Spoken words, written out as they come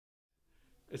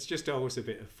It's just always a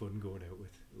bit of fun going out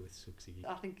with Suggsy.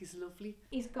 I think he's lovely.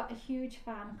 He's got a huge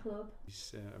fan club.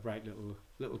 He's a right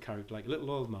little character, like a little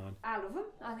old man. I love him.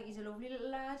 I think he's a lovely little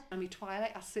lad. I mean,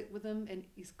 Twilight, I sit with him and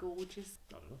he's gorgeous.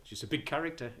 I don't know, just a big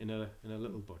character in a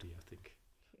little body, I think.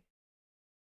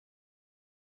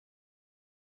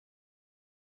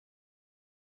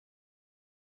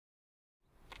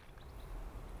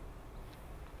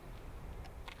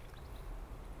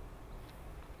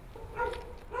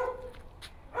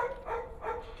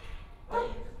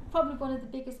 Probably one of the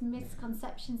biggest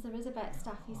misconceptions there is about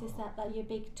Staffies is that they're your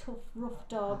big, tough, rough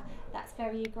dog that's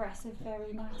very aggressive,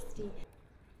 very nasty.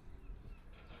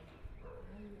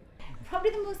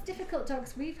 Probably the most difficult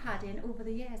dogs we've had in over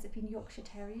the years have been Yorkshire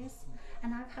Terriers,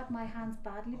 and I've had my hands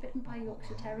badly bitten by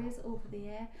Yorkshire Terriers over the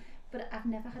year, but I've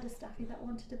never had a Staffie that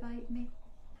wanted to bite me.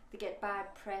 They get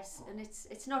bad press, and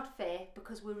it's not fair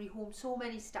because we rehome so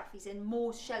many Staffies and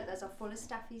most shelters are full of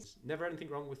Staffies. Never anything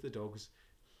wrong with the dogs.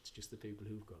 It's just the people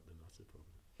who've got them, that's the problem.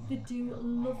 They do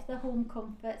love the home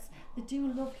comforts, they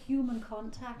do love human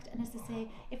contact, and as I say,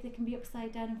 if they can be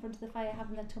upside down in front of the fire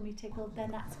having their tummy tickled, then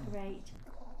that's great.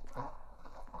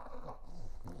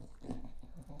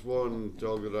 One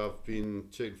dog that I've been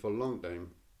taking for a long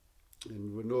time,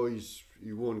 and we know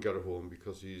he won't get a home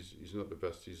because he's not the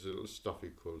best. He's a little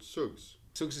Staffie called Suggs.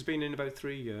 Suggs has been in about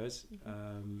 3 years,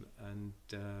 and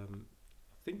I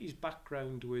think his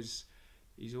background was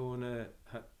his owner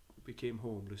became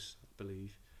homeless, I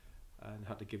believe, and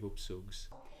had to give up Suggs.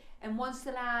 And once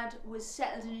the lad was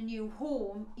settled in a new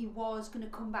home, he was going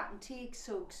to come back and take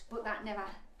Suggs, but that never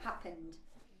happened.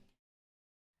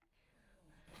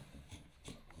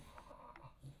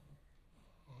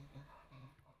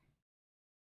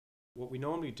 What we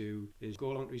normally do is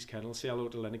go along to his kennel, say hello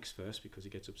to Lennox first, because he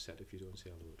gets upset if you don't say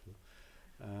hello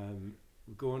to him.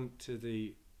 We go on to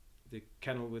the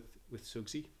kennel with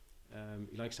Suggsy.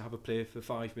 He likes to have a play for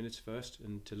 5 minutes first,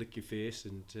 and to lick your face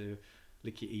and to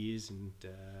lick your ears and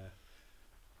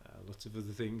lots of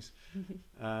other things.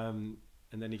 And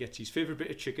then he gets his favourite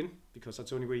bit of chicken, because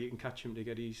that's the only way you can catch him to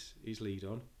get his lead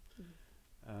on.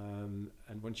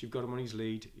 And once you've got him on his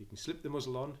lead, you can slip the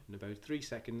muzzle on in about 3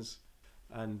 seconds,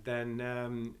 and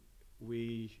then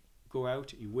we go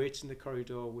out. He waits in the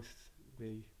corridor with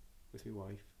my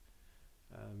wife,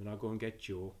 and I'll go and get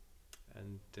Joe.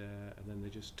 And then they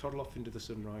just toddle off into the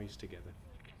sunrise together.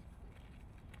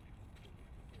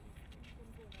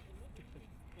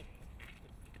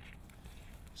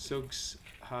 Suggs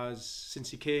has, since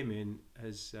he came in,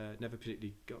 has never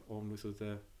particularly got on with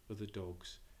other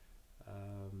dogs.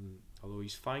 Although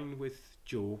he's fine with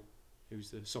Joe,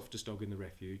 who's the softest dog in the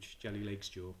refuge, Jelly Legs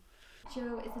Joe.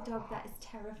 Joe is a dog that is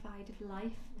terrified of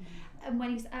life, and when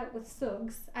he's out with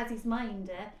Suggs, as his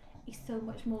minder, he's so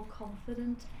much more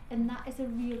confident, and that is a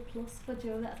real plus for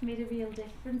Joe. That's made a real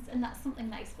difference, and that's something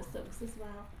nice for Suggs as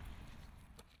well.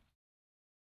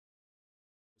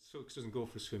 Suggs doesn't go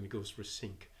for a swim, he goes for a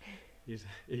sink.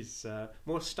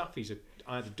 Most Staffies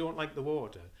either don't like the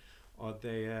water, or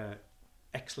they're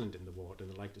excellent in the water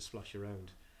and they like to splash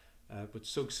around. But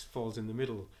Suggs falls in the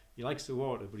middle. He likes the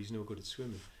water, but he's no good at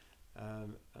swimming.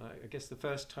 I guess the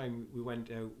first time we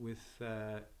went out with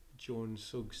Joe and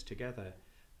Suggs together,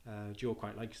 Joe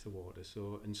quite likes the water,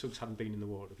 and Suggs hadn't been in the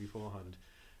water beforehand.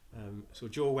 So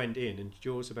Joe went in, and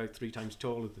Joe's about 3 times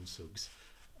taller than Suggs,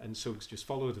 and Suggs just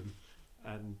followed him.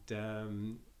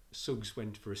 And Suggs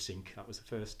went for a sink. That was the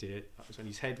first day. That was when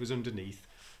his head was underneath.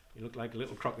 He looked like a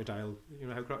little crocodile. You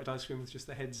know how crocodiles swim with just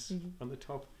the heads on the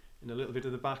top and a little bit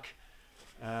of the back.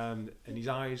 And his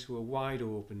eyes were wide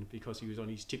open because he was on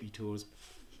his tippy toes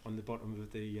on the bottom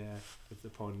of the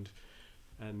pond.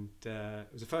 And it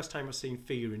was the first time I've seen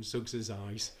fear in Suggs's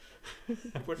eyes.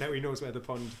 But now he knows where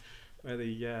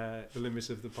the limits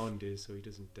of the pond is, so he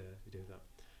doesn't do that.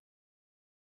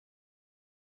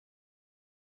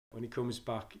 When he comes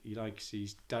back, he likes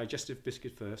his digestive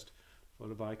biscuit first,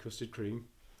 followed by custard cream,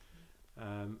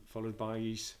 followed by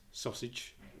his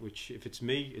sausage, which if it's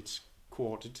me, it's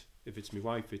quartered. If it's my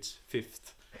wife, it's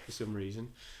fifth for some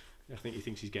reason. I think he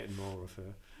thinks he's getting more of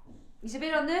her. He's a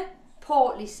bit on the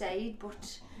portly side,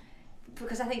 but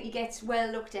because I think he gets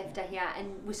well looked after here,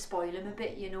 and we spoil him a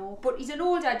bit, you know. But he's an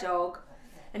older dog,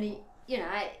 and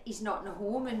he's not in a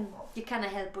home, and you can't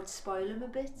help but spoil him a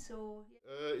bit. So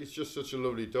he's just such a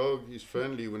lovely dog. He's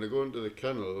friendly. When I go into the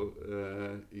kennel,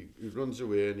 he runs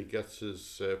away and he gets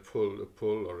his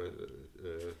pull or a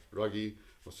raggy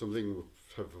or something. We'll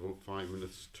have about 5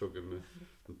 minutes tugging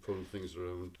and pulling things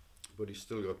around, but he's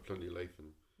still got plenty of life in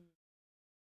him.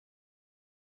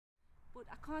 But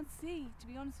I can't see, to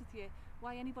be honest with you,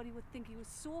 why anybody would think he was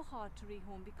so hard to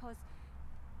rehome, because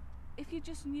if you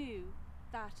just knew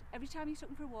that every time he took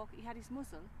him for a walk, he had his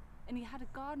muzzle, and he had a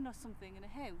garden or something in a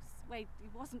house where he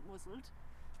wasn't muzzled,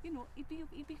 you know, he'd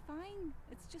be fine.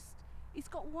 It's just, he's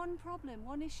got one problem,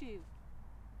 one issue.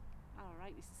 All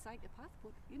right, he's a psychopath,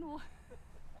 but you know,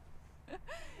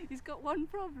 he's got one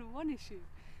problem, one issue,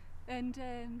 and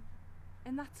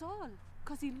that's all.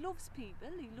 Because he loves people,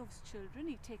 he loves children,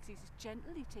 he's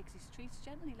gentle, he takes his treats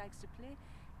gentle, he likes to play,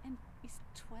 and he's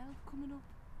 12 coming up.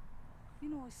 You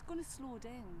know, he's going to slow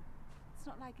down. It's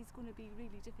not like it's going to be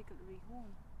really difficult to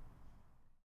rehome.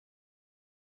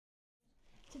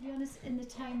 To be honest, in the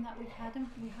time that we've had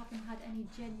him, we haven't had any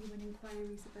genuine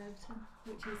inquiries about him,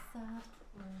 which is sad.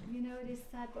 You know, it is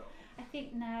sad, but I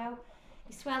think now,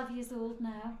 he's 12 years old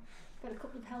now, got a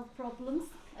couple of health problems,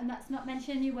 and that's not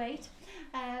mentioning your weight.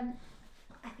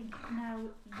 I think now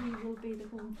we will be the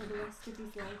home for the rest of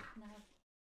his life now.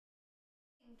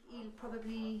 I think he'll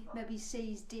probably maybe see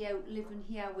his day out living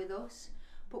here with us,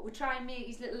 but we'll try and make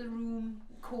his little room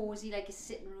cosy, like a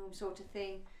sitting room sort of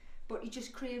thing. But he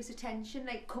just craves attention,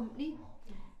 like company,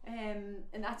 and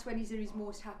that's when he's at his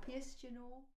most happiest, you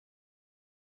know.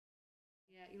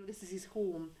 Yeah, you know, this is his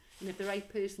home, and if the right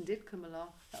person did come along,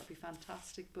 that would be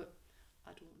fantastic, but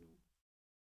I don't know.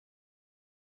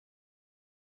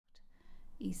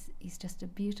 He's just a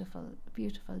beautiful,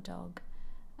 beautiful dog,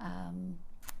 and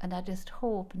I just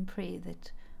hope and pray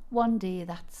that one day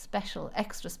that special,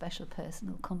 extra special person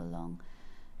will come along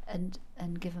and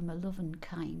give him a loving,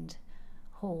 kind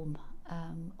home.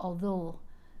 Although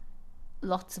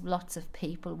lots of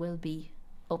people will be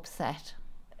upset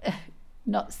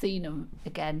not seeing him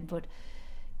again, but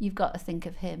you've got to think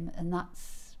of him, and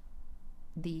that's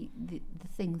the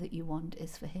thing that you want,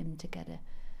 is for him to get a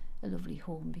lovely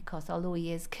home, because although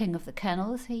he is king of the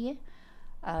kennels here,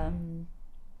 and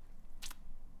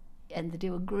they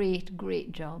do a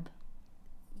great job,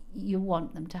 you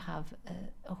want them to have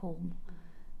a home,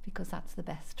 because that's the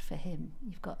best for him.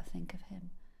 You've got to think of him.